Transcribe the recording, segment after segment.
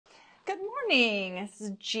Good morning. This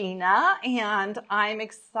is Jeana, and I'm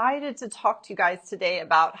excited to talk to you guys today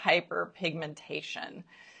about hyperpigmentation.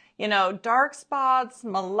 You know, dark spots,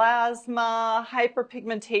 melasma,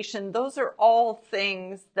 hyperpigmentation, those are all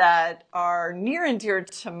things that are near and dear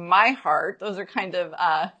to my heart. Those are kind of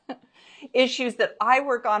issues that I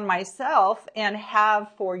work on myself and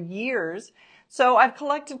have for years. So I've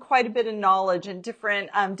collected quite a bit of knowledge and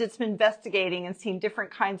did some investigating and seen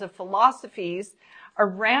different kinds of philosophies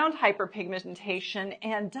around hyperpigmentation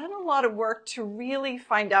and done a lot of work to really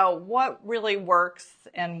find out what really works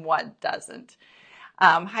and what doesn't.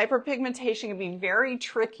 Hyperpigmentation can be very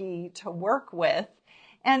tricky to work with.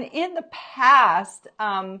 And in the past,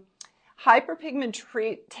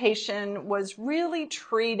 hyperpigmentation was really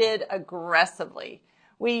treated aggressively.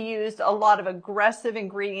 We used a lot of aggressive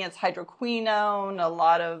ingredients, hydroquinone, a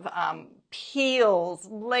lot of peels,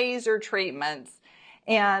 laser treatments,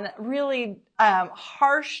 and really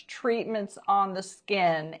harsh treatments on the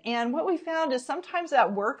skin. And what we found is sometimes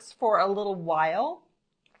that works for a little while,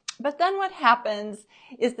 but then what happens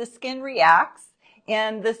is the skin reacts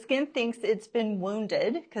and the skin thinks it's been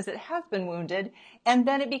wounded, because it has been wounded, and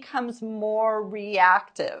then it becomes more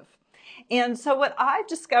reactive. And so what I've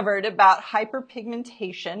discovered about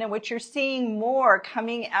hyperpigmentation, and what you're seeing more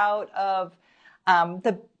coming out of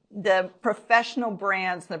the professional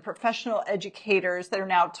brands, the professional educators that are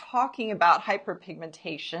now talking about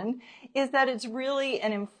hyperpigmentation, is that it's really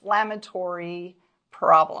an inflammatory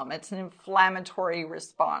problem. It's an inflammatory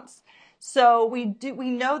response. So we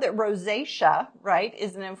know that rosacea, right,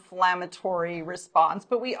 is an inflammatory response,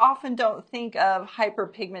 but we often don't think of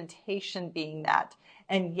hyperpigmentation being that,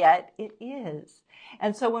 and yet it is.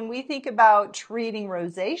 And so when we think about treating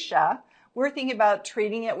rosacea, we're thinking about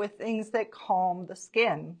treating it with things that calm the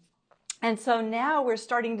skin. And so now we're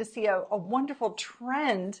starting to see a wonderful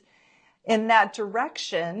trend in that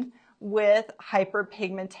direction with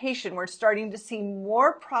hyperpigmentation. We're starting to see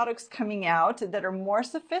more products coming out that are more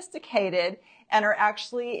sophisticated and are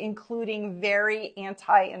actually including very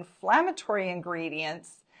anti-inflammatory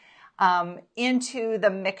ingredients into the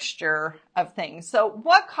mixture of things. So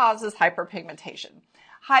what causes hyperpigmentation?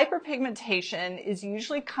 Hyperpigmentation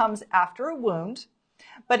usually comes after a wound,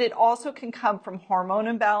 but it also can come from hormone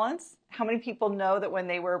imbalance. How many people know that when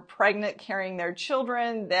they were pregnant carrying their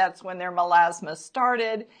children, that's when their melasma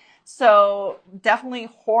started? So definitely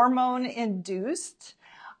hormone induced.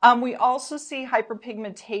 We also see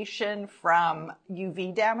hyperpigmentation from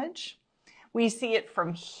UV damage. We see it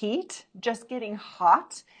from heat, just getting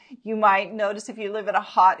hot. You might notice if you live in a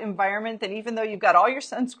hot environment that even though you've got all your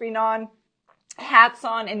sunscreen on, hats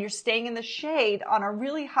on, and you're staying in the shade, on a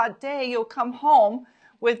really hot day, you'll come home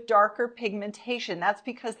with darker pigmentation. That's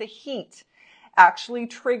because the heat actually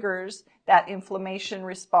triggers that inflammation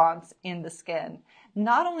response in the skin.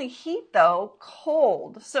 Not only heat though,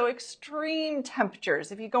 cold. So extreme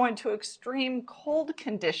temperatures. If you go into extreme cold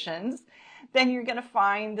conditions, then you're going to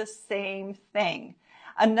find the same thing.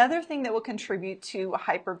 Another thing that will contribute to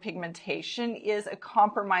hyperpigmentation is a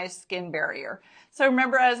compromised skin barrier. So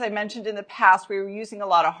remember, as I mentioned in the past, we were using a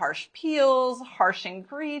lot of harsh peels, harsh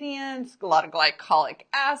ingredients, a lot of glycolic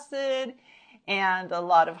acid, and a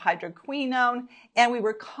lot of hydroquinone, and we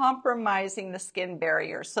were compromising the skin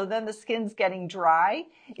barrier. So then the skin's getting dry.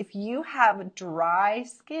 If you have dry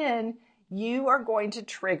skin, you are going to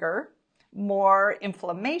trigger more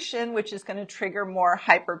inflammation, which is going to trigger more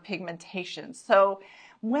hyperpigmentation. So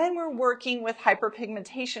when we're working with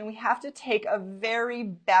hyperpigmentation, we have to take a very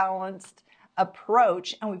balanced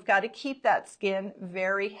approach, and we've got to keep that skin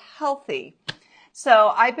very healthy.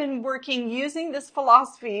 So I've been working using this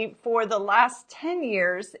philosophy for the last 10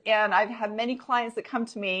 years, and I've had many clients that come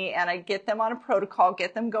to me and I get them on a protocol,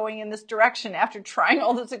 get them going in this direction after trying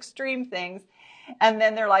all those extreme things. And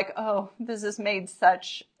then they're like, oh, this has made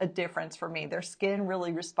such a difference for me. Their skin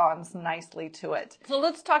really responds nicely to it. So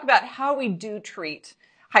let's talk about how we do treat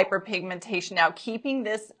hyperpigmentation now, keeping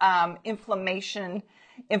this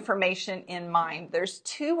information in mind. There's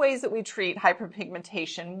two ways that we treat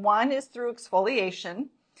hyperpigmentation. One is through exfoliation,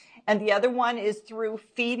 and the other one is through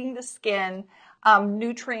feeding the skin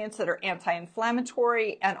nutrients that are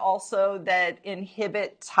anti-inflammatory and also that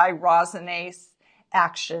inhibit tyrosinase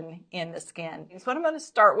action in the skin. So what I'm going to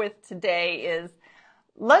start with today is,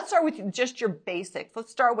 let's start with just your basics.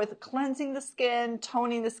 Let's start with cleansing the skin,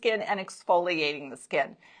 toning the skin, and exfoliating the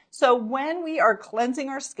skin. So when we are cleansing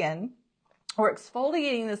our skin or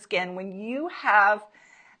exfoliating the skin, when you have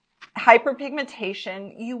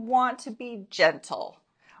hyperpigmentation, you want to be gentle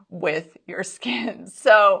with your skin.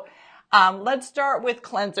 So let's start with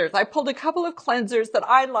cleansers. I pulled a couple of cleansers that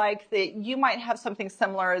I like that you might have something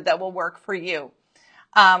similar that will work for you.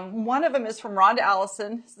 One of them is from Rhonda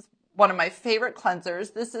Allison. This is one of my favorite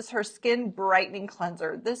cleansers. This is her Skin Brightening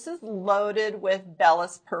Cleanser. This is loaded with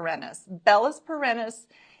Bellis perennis. Bellis perennis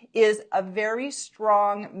is a very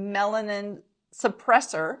strong melanin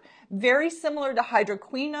suppressor, very similar to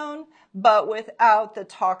hydroquinone, but without the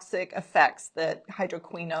toxic effects that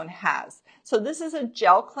hydroquinone has. So this is a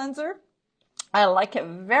gel cleanser. I like it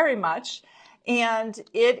very much. And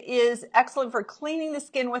it is excellent for cleaning the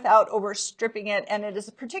skin without overstripping it. And it is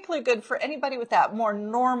particularly good for anybody with that more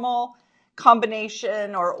normal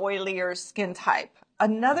combination or oilier skin type.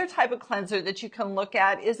 Another type of cleanser that you can look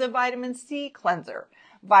at is a vitamin C cleanser.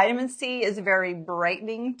 Vitamin C is very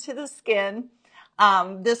brightening to the skin.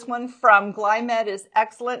 This one from Glymed is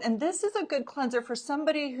excellent. And this is a good cleanser for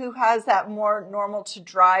somebody who has that more normal to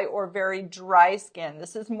dry or very dry skin.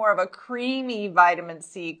 This is more of a creamy vitamin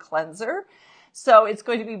C cleanser. So it's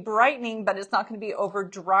going to be brightening, but it's not going to be over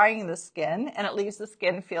drying the skin, and it leaves the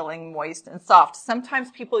skin feeling moist and soft. Sometimes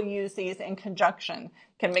people use these in conjunction. You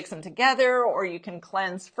can mix them together, or you can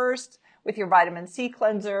cleanse first with your vitamin C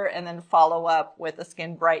cleanser and then follow up with a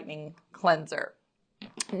skin brightening cleanser.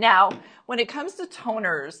 Now, when it comes to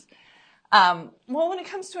toners, when it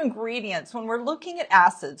comes to ingredients, when we're looking at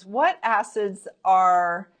acids, what acids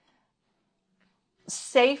are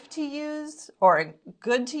safe to use or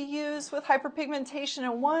good to use with hyperpigmentation,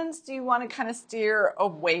 and ones do you want to kind of steer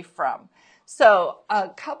away from? So a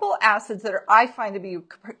couple acids that I find to be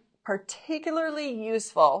particularly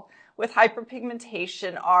useful with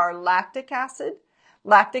hyperpigmentation are lactic acid.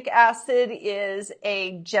 Lactic acid is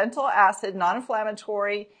a gentle acid,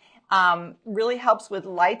 non-inflammatory, really helps with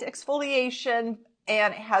light exfoliation,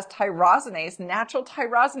 and it has tyrosinase, natural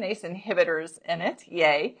tyrosinase inhibitors in it,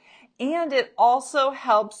 yay. And it also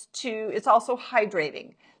helps it's also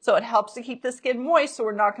hydrating. So it helps to keep the skin moist, so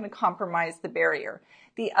we're not going to compromise the barrier.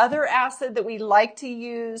 The other acid that we like to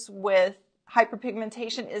use with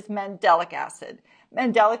hyperpigmentation is mandelic acid.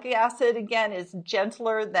 Mandelic acid, again, is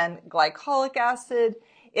gentler than glycolic acid.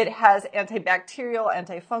 It has antibacterial,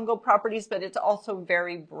 antifungal properties, but it's also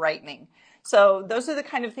very brightening. So those are the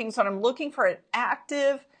kind of things when I'm looking for an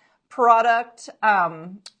active product,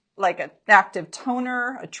 like an active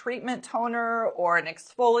toner, a treatment toner, or an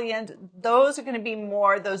exfoliant. Those are going to be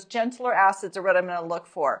more, those gentler acids are what I'm going to look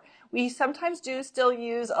for. We sometimes do still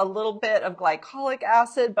use a little bit of glycolic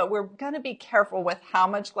acid, but we're going to be careful with how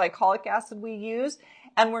much glycolic acid we use,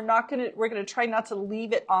 and we're going to try not to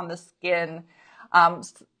leave it on the skin.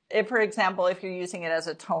 If, for example, if you're using it as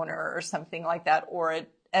a toner or something like that, or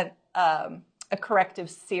a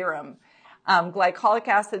corrective serum. Glycolic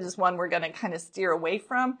acid is one we're going to kind of steer away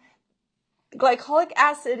from. Glycolic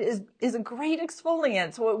acid is a great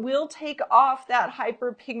exfoliant, so it will take off that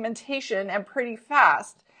hyperpigmentation and pretty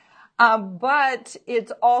fast. But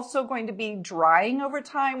it's also going to be drying over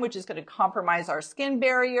time, which is going to compromise our skin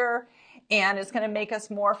barrier, and it's going to make us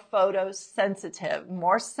more photosensitive,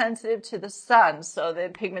 more sensitive to the sun, so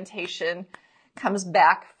the pigmentation comes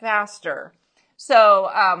back faster.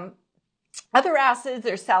 So other acids,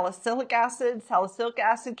 there's salicylic acid. Salicylic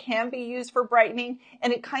acid can be used for brightening,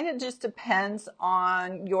 and it kind of just depends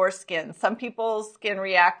on your skin. Some people's skin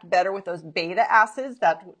react better with those beta acids.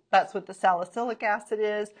 That's what the salicylic acid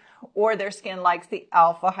is, or their skin likes the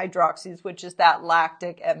alpha hydroxys, which is that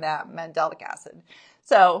lactic and that mandelic acid.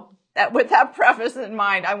 So with that preface in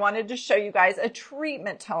mind, I wanted to show you guys a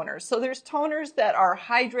treatment toner. So there's toners that are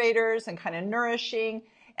hydrators and kind of nourishing,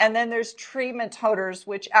 and then there's treatment toners,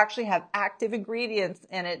 which actually have active ingredients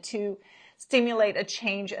in it to stimulate a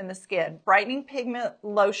change in the skin. Brightening Pigment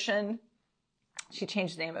Lotion, she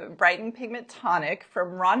changed the name of it, Brightening Pigment Tonic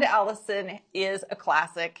from Rhonda Allison is a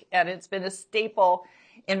classic, and it's been a staple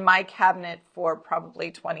in my cabinet for probably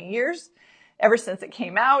 20 years, ever since it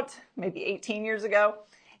came out, maybe 18 years ago.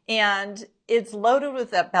 And it's loaded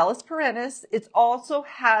with that Bellis perennis. It also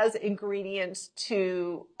has ingredients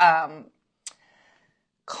to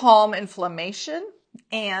calm inflammation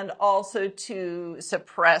and also to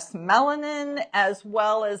suppress melanin, as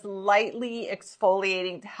well as lightly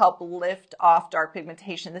exfoliating to help lift off dark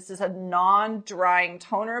pigmentation. This is a non-drying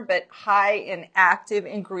toner, but high in active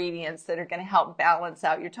ingredients that are going to help balance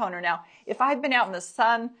out your toner. Now, if I've been out in the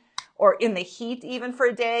sun or in the heat even for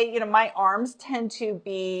a day, my arms tend to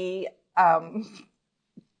be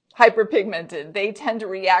hyperpigmented. They tend to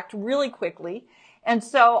react really quickly. And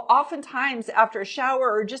so oftentimes after a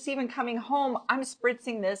shower or just even coming home, I'm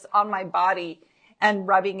spritzing this on my body and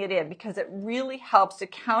rubbing it in because it really helps to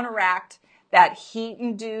counteract that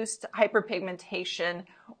heat-induced hyperpigmentation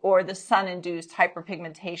or the sun-induced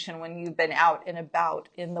hyperpigmentation when you've been out and about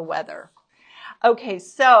in the weather. Okay,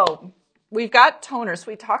 so we've got toners.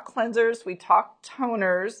 We talk cleansers, we talk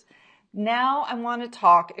toners. Now I want to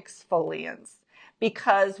talk exfoliants,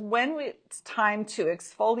 because when it's time to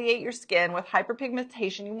exfoliate your skin with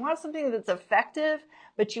hyperpigmentation, you want something that's effective,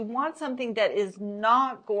 but you want something that is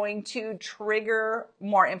not going to trigger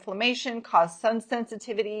more inflammation, cause sun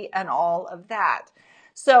sensitivity, and all of that.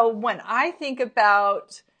 So when I think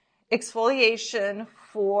about exfoliation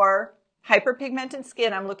for hyperpigmented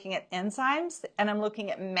skin, I'm looking at enzymes and I'm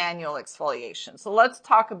looking at manual exfoliation. So let's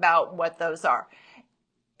talk about what those are.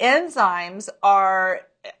 Enzymes are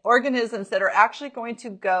organisms that are actually going to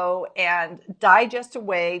go and digest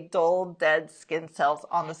away dull, dead skin cells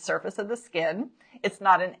on the surface of the skin. It's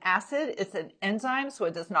not an acid, it's an enzyme, so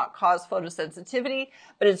it does not cause photosensitivity,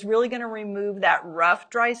 but it's really going to remove that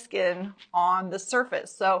rough, dry skin on the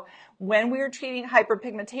surface. So when we are treating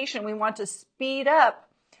hyperpigmentation, we want to speed up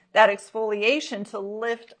that exfoliation to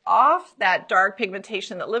lift off that dark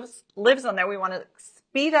pigmentation that lives on there. We want to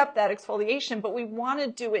speed up that exfoliation, but we want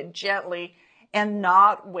to do it gently and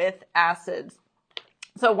not with acids.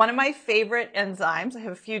 So one of my favorite enzymes, I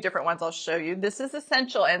have a few different ones I'll show you. This is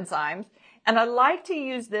Essential Enzymes, and I like to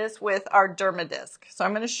use this with our Dermadisc. So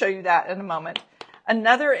I'm going to show you that in a moment.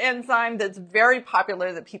 Another enzyme that's very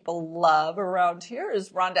popular that people love around here is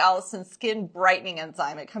Rhonda Allison's Skin Brightening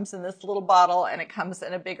Enzyme. It comes in this little bottle and it comes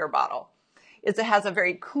in a bigger bottle. It has a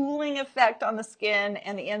very cooling effect on the skin,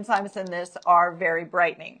 and the enzymes in this are very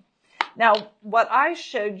brightening. Now, what I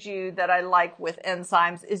showed you that I like with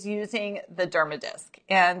enzymes is using the Dermadisc.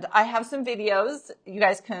 And I have some videos. You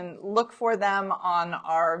guys can look for them on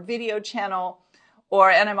our video channel.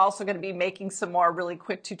 And I'm also going to be making some more really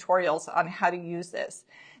quick tutorials on how to use this.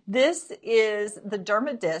 This is the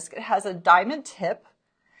Dermadisc. It has a diamond tip.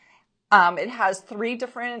 It has 3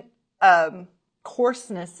 different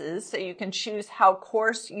coarsenesses, so you can choose how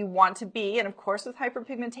coarse you want to be. And of course, with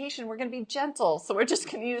hyperpigmentation, we're going to be gentle. So we're just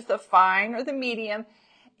going to use the fine or the medium,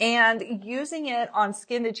 and using it on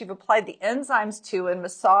skin that you've applied the enzymes to and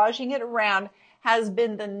massaging it around has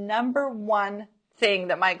been the #1 thing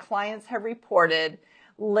that my clients have reported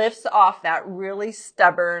lifts off that really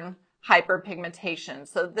stubborn hyperpigmentation.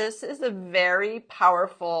 So this is a very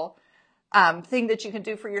powerful thing that you can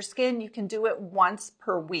do for your skin. You can do it once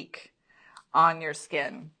per week on your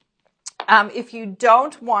skin. If you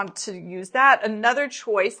don't want to use that, another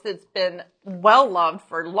choice that's been well loved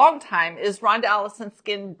for a long time is Rhonda Allison's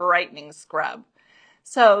Skin Brightening Scrub.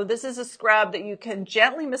 So this is a scrub that you can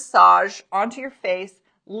gently massage onto your face,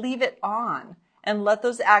 leave it on, and let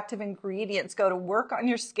those active ingredients go to work on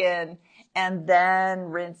your skin, and then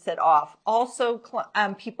rinse it off. Also,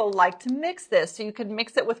 people like to mix this. So you could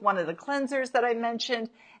mix it with one of the cleansers that I mentioned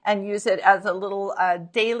and use it as a little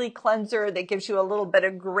daily cleanser that gives you a little bit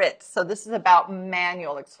of grit. So this is about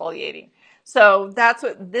manual exfoliating. So that's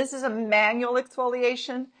what this is, a manual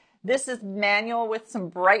exfoliation. This is manual with some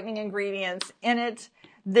brightening ingredients in it.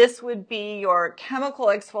 This would be your chemical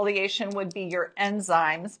exfoliation, would be your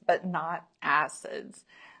enzymes, but not acids.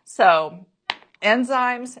 So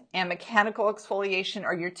enzymes and mechanical exfoliation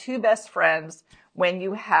are your 2 best friends when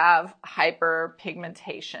you have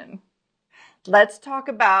hyperpigmentation. Let's talk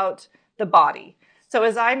about the body. So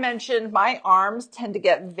as I mentioned, my arms tend to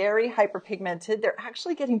get very hyperpigmented. They're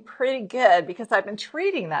actually getting pretty good because I've been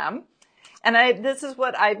treating them. And this is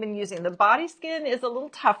what I've been using. The body skin is a little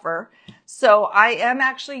tougher. So I am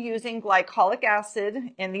actually using glycolic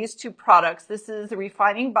acid in these 2 products. This is the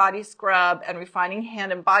Refining Body Scrub and Refining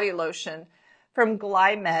Hand and Body Lotion from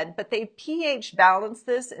Glymed. But they pH balance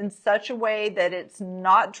this in such a way that it's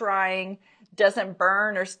not drying, doesn't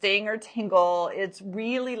burn or sting or tingle. It's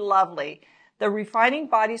really lovely. The Refining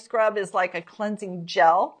Body Scrub is like a cleansing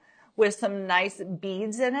gel with some nice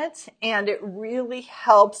beads in it, and it really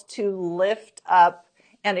helps to lift up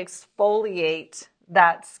and exfoliate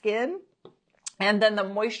that skin. And then the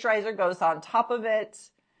moisturizer goes on top of it.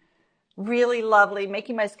 Really lovely,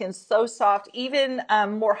 making my skin so soft, even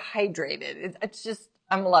more hydrated. It's just,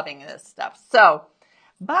 I'm loving this stuff. So,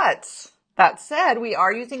 but that said, we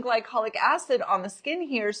are using glycolic acid on the skin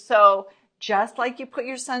here. So just like you put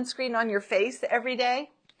your sunscreen on your face every day,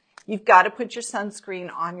 you've got to put your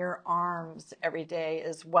sunscreen on your arms every day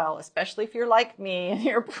as well, especially if you're like me and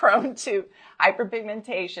you're prone to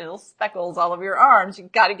hyperpigmentation, little speckles all over your arms.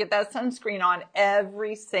 You've got to get that sunscreen on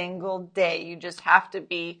every single day. You just have to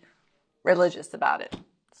be religious about it.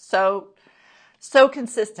 So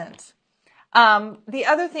consistent. The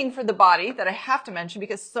other thing for the body that I have to mention,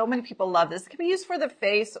 because so many people love this, it can be used for the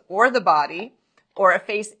face or the body, or a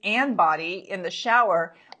face and body in the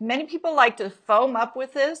shower. Many people like to foam up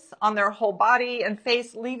with this on their whole body and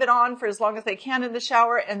face, leave it on for as long as they can in the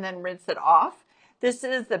shower, and then rinse it off. This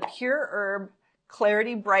is the Pure Herb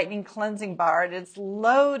Clarity Brightening Cleansing Bar, and it's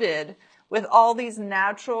loaded with all these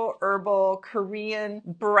natural herbal Korean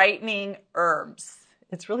brightening herbs.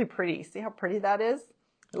 It's really pretty. See how pretty that is?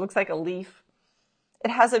 It looks like a leaf.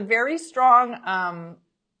 It has a very strong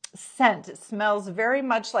scent. It smells very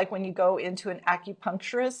much like when you go into an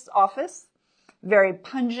acupuncturist's office. Very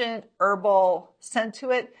pungent herbal scent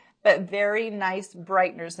to it, but very nice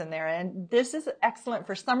brighteners in there. And this is excellent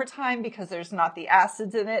for summertime because there's not the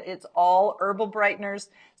acids in it. It's all herbal brighteners,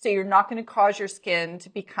 so you're not going to cause your skin to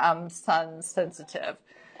become sun sensitive.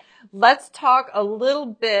 Let's talk a little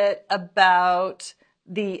bit about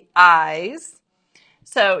the eyes.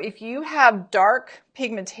 So if you have dark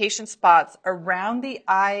pigmentation spots around the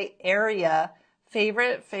eye area,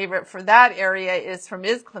 favorite for that area is from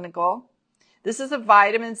Is Clinical. This is a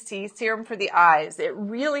vitamin C serum for the eyes. It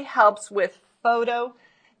really helps with photo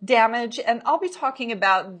damage, and I'll be talking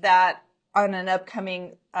about that on an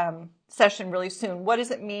upcoming session really soon. What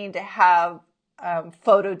does it mean to have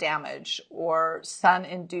photo damage or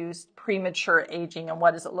sun-induced premature aging, and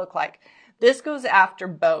what does it look like? This goes after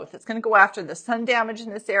both. It's going to go after the sun damage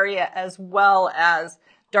in this area as well as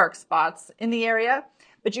dark spots in the area,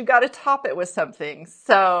 but you've got to top it with something.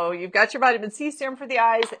 So you've got your vitamin C serum for the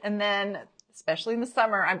eyes, and then, especially in the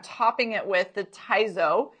summer, I'm topping it with the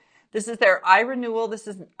Tizo. This is their eye renewal. This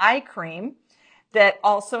is an eye cream that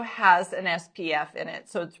also has an SPF in it.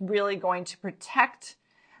 So it's really going to protect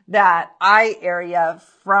that eye area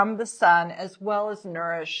from the sun, as well as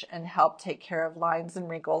nourish and help take care of lines and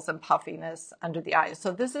wrinkles and puffiness under the eyes.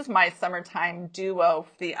 So this is my summertime duo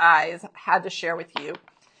for the eyes. I had to share with you.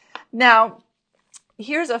 Now,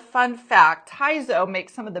 here's a fun fact. Tizo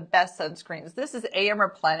makes some of the best sunscreens. This is AM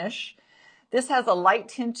Replenish. This has a light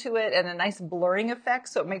tint to it and a nice blurring effect,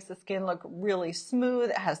 so it makes the skin look really smooth.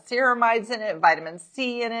 It has ceramides in it, vitamin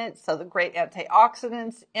C in it, so the great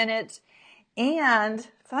antioxidants in it. And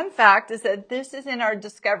fun fact is that this is in our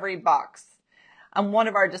discovery box, one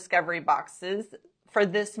of our discovery boxes for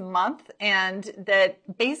this month. And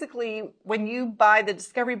that basically when you buy the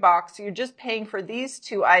discovery box, you're just paying for these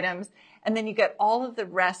 2 items, and then you get all of the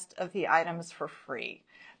rest of the items for free.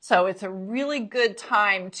 So it's a really good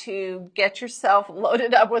time to get yourself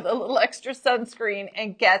loaded up with a little extra sunscreen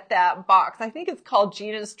and get that box. I think it's called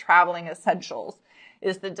Jeana's Traveling Essentials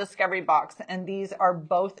is the discovery box, and these are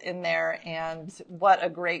both in there, and what a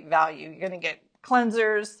great value. You're going to get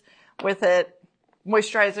cleansers with it,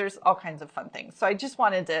 moisturizers, all kinds of fun things. So I just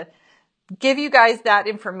wanted to give you guys that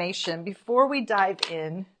information before we dive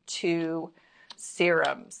into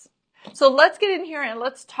serums. So let's get in here and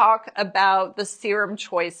let's talk about the serum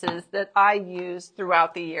choices that I use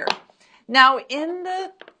throughout the year. Now, in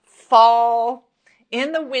the fall,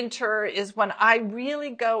 in the winter is when I really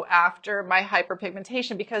go after my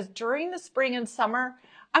hyperpigmentation, because during the spring and summer,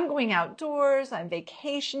 I'm going outdoors, I'm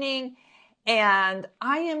vacationing, and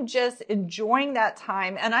I am just enjoying that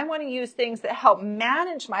time. And I want to use things that help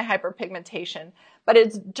manage my hyperpigmentation, but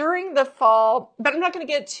it's during the fall, but I'm not going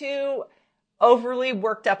to get too overly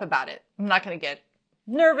worked up about it. I'm not going to get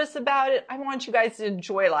nervous about it. I want you guys to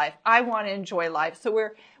enjoy life. I want to enjoy life. So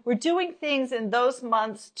we're doing things in those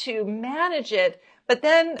months to manage it. But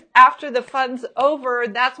then after the fun's over,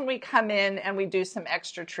 that's when we come in and we do some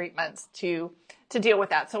extra treatments to deal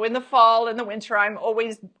with that. So in the fall and the winter, I'm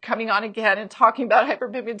always coming on again and talking about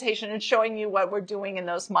hyperpigmentation and showing you what we're doing in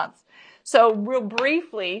those months. So real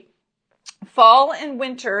briefly, fall and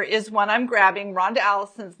winter is when I'm grabbing Rhonda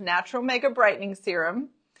Allison's Natural Mega Brightening Serum,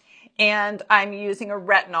 and I'm using a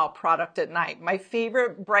retinol product at night. My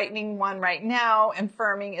favorite brightening one right now and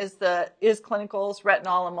firming is the Is Clinical's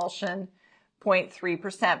Retinol Emulsion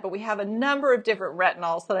 0.3%. But we have a number of different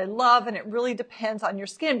retinols that I love, and it really depends on your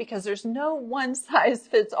skin because there's no one size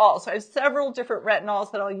fits all. So I have several different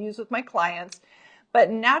retinols that I'll use with my clients.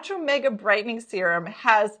 But Natural Mega Brightening Serum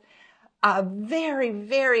has a very,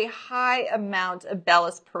 very high amount of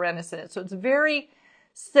Bellus perennis in it. So it's very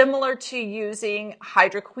similar to using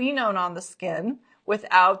hydroquinone on the skin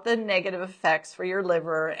without the negative effects for your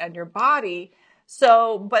liver and your body.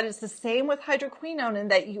 So, but it's the same with hydroquinone in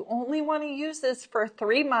that you only want to use this for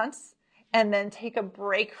 3 months and then take a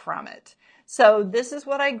break from it. So this is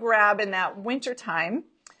what I grab in that winter time.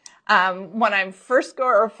 When I'm first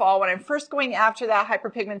when I'm first going after that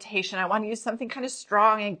hyperpigmentation, I want to use something kind of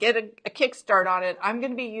strong and get a kickstart on it. I'm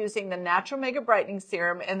going to be using the Natural Mega Brightening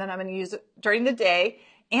Serum, and then I'm going to use it during the day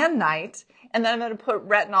and night, and then I'm going to put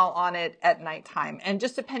retinol on it at nighttime. And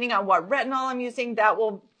just depending on what retinol I'm using, that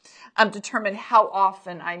will determine how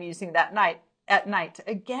often I'm using that at night.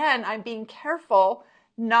 Again, I'm being careful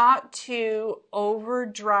not to over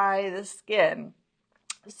dry the skin.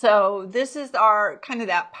 So this is our kind of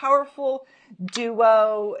that powerful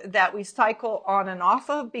duo that we cycle on and off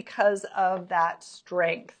of because of that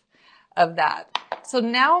strength of that. So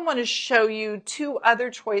now I want to show you two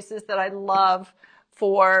other choices that I love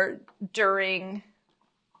for during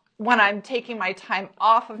when I'm taking my time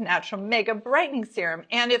off of Natural Mega Brightening Serum.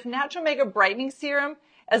 And if Natural Mega Brightening Serum,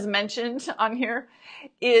 as mentioned on here,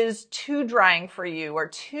 is too drying for you or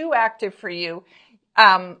too active for you,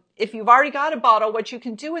 if you've already got a bottle, what you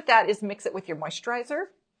can do with that is mix it with your moisturizer.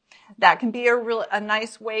 That can be a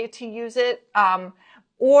nice way to use it.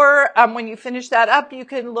 Or when you finish that up, you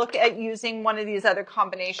can look at using one of these other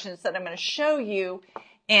combinations that I'm going to show you,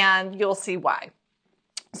 and you'll see why.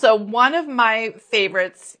 So one of my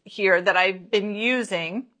favorites here that I've been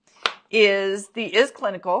using is the Is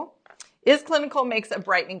Clinical. Is Clinical makes a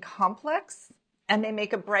brightening complex, and they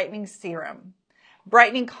make a brightening serum.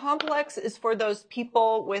 Brightening complex is for those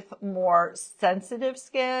people with more sensitive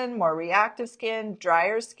skin, more reactive skin,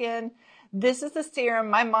 drier skin. This is the serum.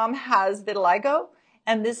 My mom has vitiligo,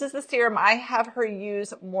 and this is the serum I have her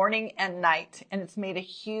use morning and night. And it's made a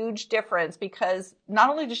huge difference because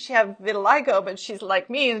not only does she have vitiligo, but she's like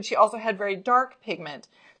me, and she also had very dark pigment.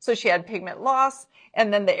 So she had pigment loss,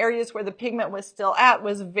 and then the areas where the pigment was still at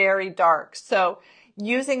was very dark. So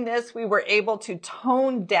using this, we were able to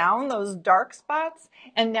tone down those dark spots,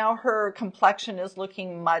 and now her complexion is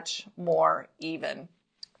looking much more even.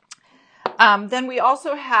 Then we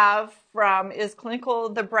also have from Is Clinical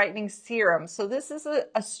the brightening serum. So this is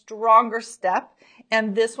a stronger step,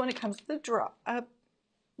 and this one, it comes with a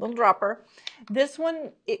little dropper. This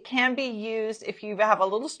one, it can be used if you have a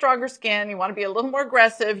little stronger skin, you want to be a little more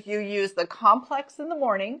aggressive, you use the complex in the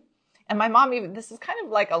morning. And my mom even, this is kind of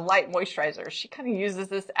like a light moisturizer. She kind of uses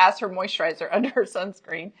this as her moisturizer under her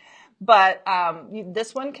sunscreen. But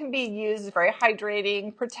this one can be used very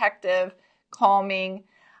hydrating, protective, calming.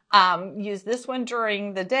 Use this one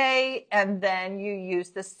during the day, and then you use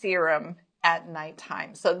the serum at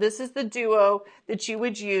nighttime. So this is the duo that you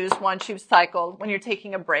would use once you've cycled, when you're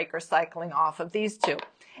taking a break or cycling off of these two.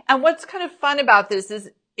 And what's kind of fun about this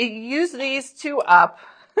is you use these two up,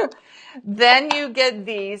 then you get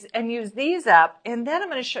these and use these up, and then I'm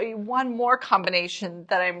going to show you one more combination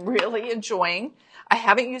that I'm really enjoying. I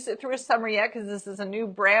haven't used it through a summer yet because this is a new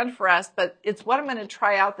brand for us, but it's what I'm going to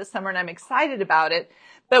try out this summer, and I'm excited about it.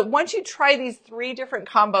 But once you try these 3 different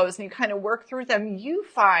combos and you kind of work through them, you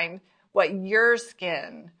find what your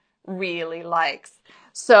skin really likes.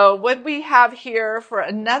 So what we have here for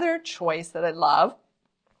another choice that I love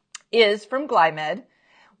is from Glymed.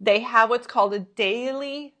 They have what's called a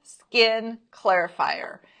daily skin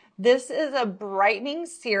clarifier. This is a brightening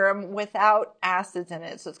serum without acids in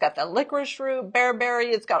it. So it's got the licorice root,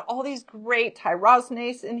 bearberry. It's got all these great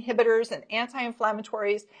tyrosinase inhibitors and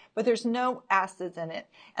anti-inflammatories, but there's no acids in it.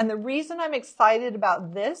 And the reason I'm excited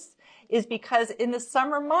about this is because in the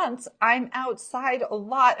summer months, I'm outside a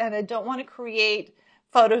lot and I don't want to create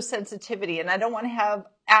photosensitivity, and I don't want to have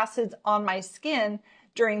acids on my skin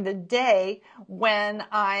during the day when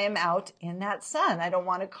I am out in that sun. I don't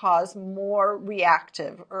want to cause more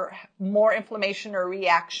reactive or more inflammation or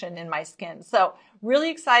reaction in my skin. So really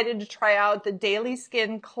excited to try out the Daily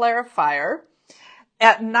Skin Clarifier.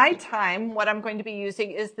 At nighttime, what I'm going to be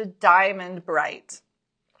using is the Diamond Bright.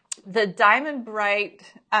 The Diamond Bright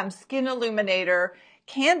Skin Illuminator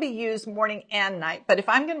can be used morning and night, but if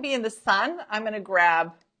I'm going to be in the sun, I'm going to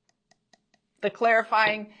grab the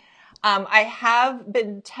clarifying. I have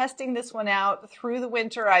been testing this one out through the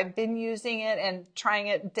winter. I've been using it and trying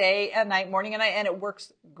it day and night, morning and night, and it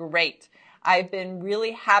works great. I've been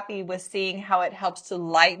really happy with seeing how it helps to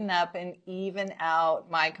lighten up and even out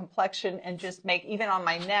my complexion and just make, even on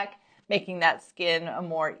my neck, making that skin a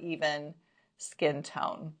more even skin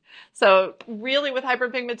tone. So really with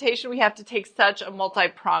hyperpigmentation, we have to take such a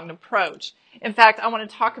multi-pronged approach. In fact, I want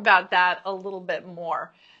to talk about that a little bit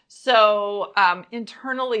more. So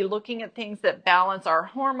internally looking at things that balance our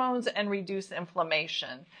hormones and reduce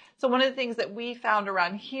inflammation. So one of the things that we found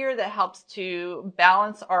around here that helps to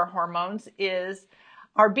balance our hormones is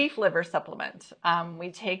our beef liver supplement.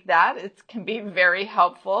 We take that. It can be very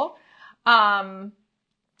helpful.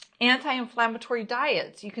 Anti-inflammatory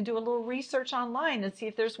diets. You can do a little research online and see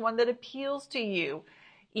if there's one that appeals to you.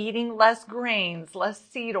 Eating less grains, less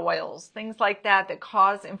seed oils, things like that that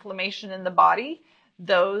cause inflammation in the body.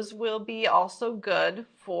 Those will be also good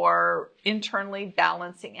for internally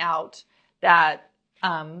balancing out that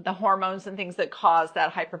the hormones and things that cause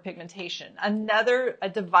that hyperpigmentation. A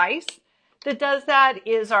device that does that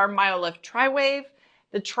is our MyoLift Tri-Wave.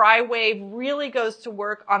 The Tri-Wave really goes to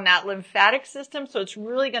work on that lymphatic system, so it's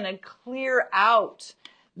really going to clear out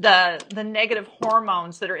the negative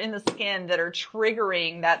hormones that are in the skin that are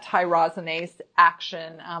triggering that tyrosinase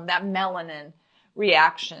action, that melanin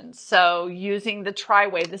reaction. So using the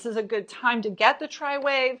Tri-Wave, this is a good time to get the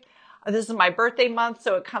Tri-Wave. This is my birthday month,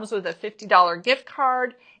 so it comes with a $50 gift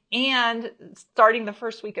card. And starting the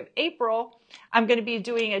first week of April, I'm going to be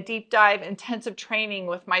doing a deep dive intensive training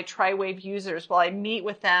with my Tri-Wave users while I meet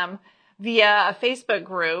with them via a Facebook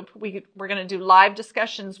group. We're going to do live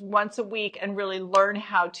discussions once a week and really learn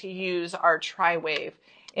how to use our Tri-Wave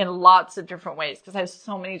in lots of different ways, because I have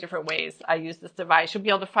so many different ways I use this device. You'll be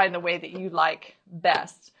able to find the way that you like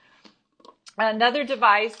best. Another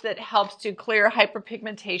device that helps to clear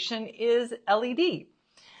hyperpigmentation is LED.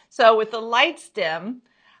 So with the light stem,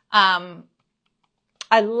 I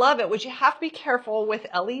love it. What you have to be careful with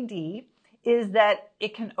LED is that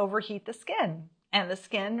it can overheat the skin, and the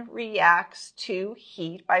skin reacts to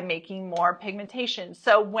heat by making more pigmentation.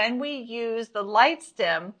 So when we use the light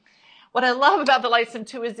stem, what I love about the light stem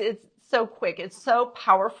too is it's so quick. It's so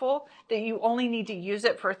powerful that you only need to use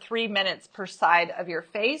it for 3 minutes per side of your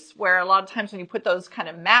face, where a lot of times when you put those kind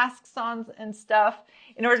of masks on and stuff,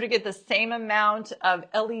 in order to get the same amount of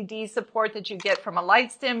LED support that you get from a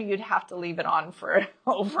light stem, you'd have to leave it on for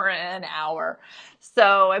over an hour.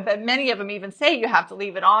 So, but many of them even say you have to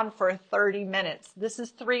leave it on for 30 minutes. This is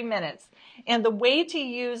 3 minutes. And the way to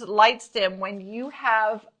use light stem when you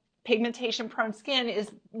have pigmentation prone skin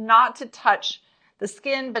is not to touch the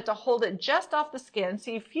skin, but to hold it just off the skin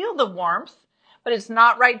so you feel the warmth, but it's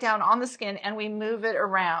not right down on the skin, and we move it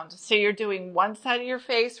around. So you're doing one side of your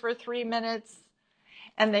face for 3 minutes,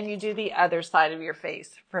 and then you do the other side of your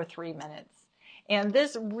face for 3 minutes. And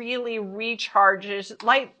this really recharges,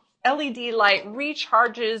 LED light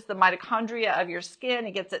recharges the mitochondria of your skin.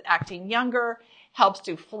 It gets it acting younger, helps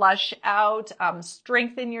to flush out,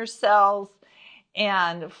 strengthen your cells,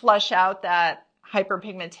 and flush out that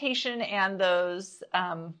hyperpigmentation and those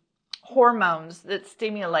hormones that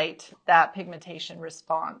stimulate that pigmentation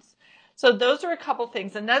response. So those are a couple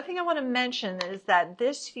things. Another thing I want to mention is that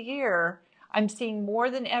this year, I'm seeing more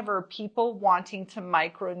than ever people wanting to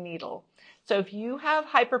microneedle. So if you have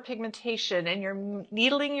hyperpigmentation and you're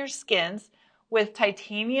needling your skins with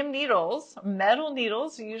titanium needles, metal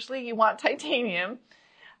needles, usually you want titanium.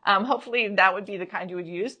 Hopefully that would be the kind you would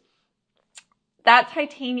use. That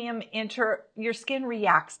titanium your skin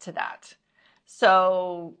reacts to that.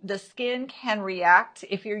 So the skin can react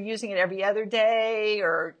if you're using it every other day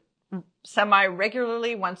or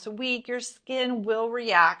semi-regularly once a week. Your skin will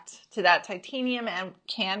react to that titanium and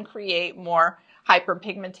can create more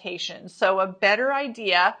hyperpigmentation. So a better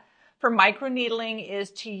idea for microneedling is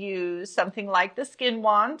to use something like the Skin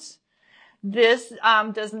Wand. This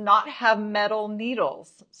does not have metal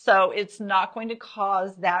needles, so it's not going to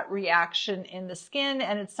cause that reaction in the skin,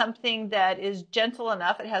 and it's something that is gentle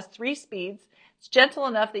enough. It has 3 speeds. It's gentle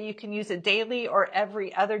enough that you can use it daily or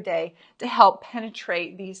every other day to help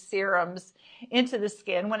penetrate these serums into the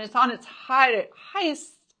skin. When it's on its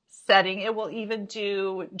highest setting, it will even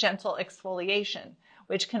do gentle exfoliation,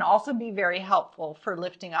 which can also be very helpful for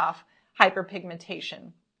lifting off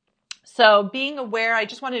hyperpigmentation. So being aware, I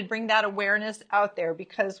just wanted to bring that awareness out there,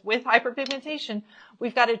 because with hyperpigmentation,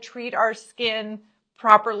 we've got to treat our skin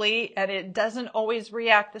properly, and it doesn't always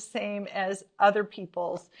react the same as other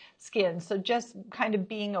people's skin. So just kind of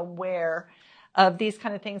being aware of these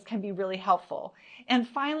kind of things can be really helpful. And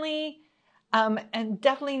finally, and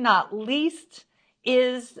definitely not least,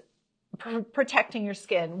 is protecting your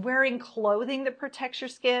skin. Wearing clothing that protects your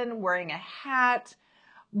skin, wearing a hat,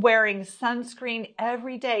 wearing sunscreen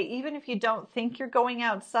every day. Even if you don't think you're going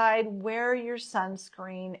outside, wear your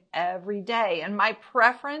sunscreen every day. And my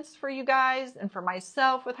preference for you guys and for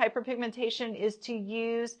myself with hyperpigmentation is to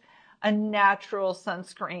use a natural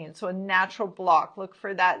sunscreen. So a natural block. Look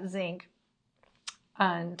for that zinc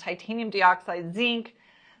and titanium dioxide, zinc,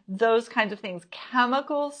 those kinds of things.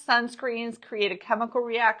 Chemical sunscreens create a chemical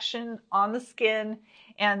reaction on the skin,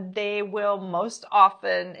 and they will most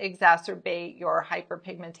often exacerbate your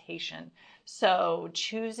hyperpigmentation. So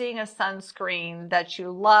choosing a sunscreen that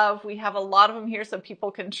you love, we have a lot of them here so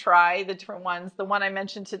people can try the different ones. The one I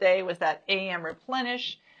mentioned today was that AM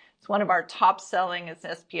Replenish. It's one of our top selling. It's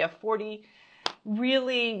SPF 40.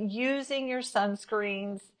 Really using your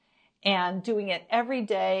sunscreens and doing it every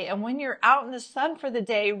day. And when you're out in the sun for the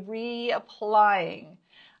day, reapplying.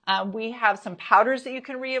 We have some powders that you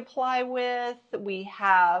can reapply with. We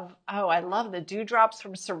have, I love the dewdrops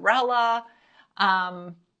from Sorella.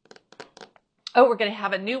 We're going to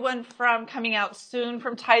have a new one coming out soon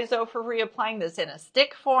from Tizo for reapplying this in a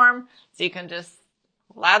stick form. So you can just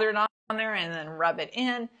lather it on there and then rub it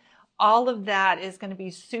in. all of that is going to be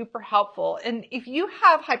super helpful. And if you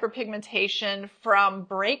have hyperpigmentation from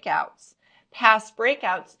breakouts, past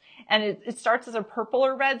breakouts, and it starts as a purple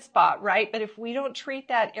or red spot, right? But if we don't treat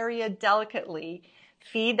that area delicately,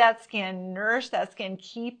 feed that skin, nourish that skin,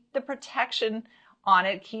 keep the protection on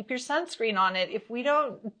it, keep your sunscreen on it. If we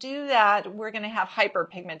don't do that, we're going to have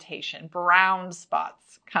hyperpigmentation. Brown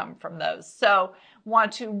spots come from those. So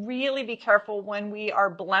want to really be careful when we are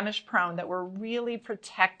blemish prone, that we're really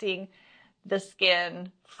protecting the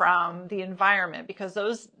skin from the environment, because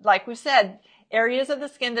those, like we said, areas of the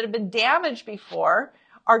skin that have been damaged before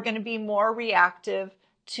are going to be more reactive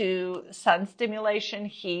to sun stimulation,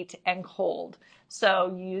 heat, and cold.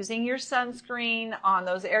 So using your sunscreen on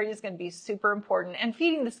those areas is going to be super important, and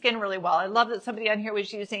feeding the skin really well. I love that somebody on here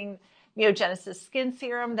was using Neogenesis skin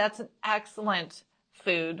serum. That's an excellent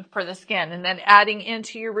food for the skin. And then adding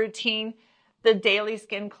into your routine the daily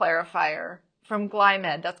skin clarifier from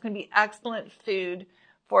Glymed. That's going to be excellent food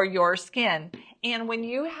for your skin. And when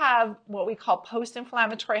you have what we call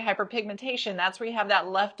post-inflammatory hyperpigmentation, that's where you have that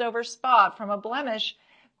leftover spot from a blemish.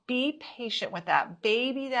 Be patient with that.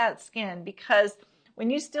 Baby that skin, because when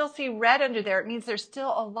you still see red under there, it means there's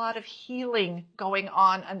still a lot of healing going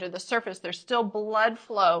on under the surface. There's still blood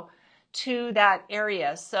flow to that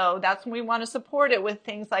area. So that's when we want to support it with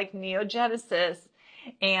things like Neogenesis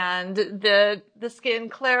and the skin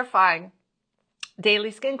clarifying,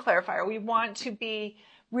 daily skin clarifier. We want to be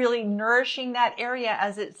really nourishing that area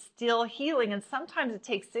as it's still healing. And sometimes it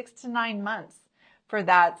takes 6 to 9 months for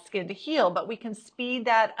that skin to heal, but we can speed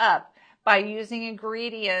that up by using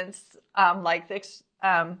ingredients like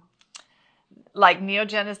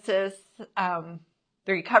Neogenesis, the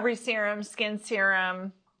recovery serum, skin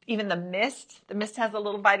serum, even the mist. The mist has a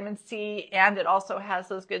little vitamin C, and it also has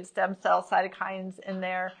those good stem cell cytokines in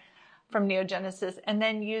there from Neogenesis. And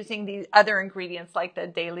then using these other ingredients like the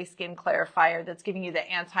daily skin clarifier that's giving you the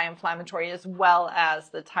anti-inflammatory, as well as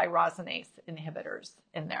the tyrosinase inhibitors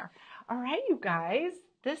in there. All right, you guys,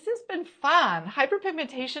 this has been fun.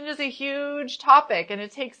 Hyperpigmentation is a huge topic, and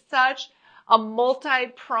it takes such a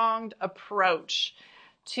multi-pronged approach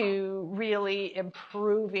to really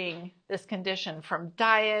improving this condition, from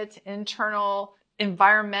diet, internal,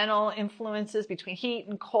 environmental influences between heat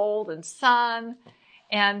and cold and sun,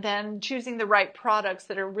 and then choosing the right products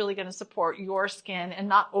that are really going to support your skin and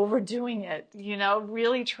not overdoing it,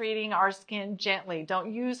 really treating our skin gently.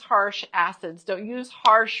 Don't use harsh acids. Don't use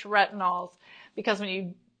harsh retinols, because when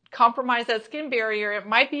you compromise that skin barrier, it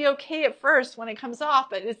might be okay at first when it comes off,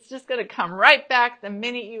 but it's just going to come right back the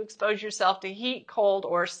minute you expose yourself to heat, cold,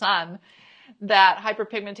 or sun. That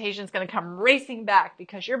hyperpigmentation is going to come racing back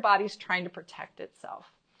because your body's trying to protect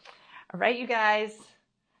itself. All right, you guys.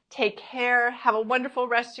 Take care. Have a wonderful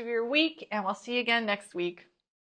rest of your week, and we'll see you again next week.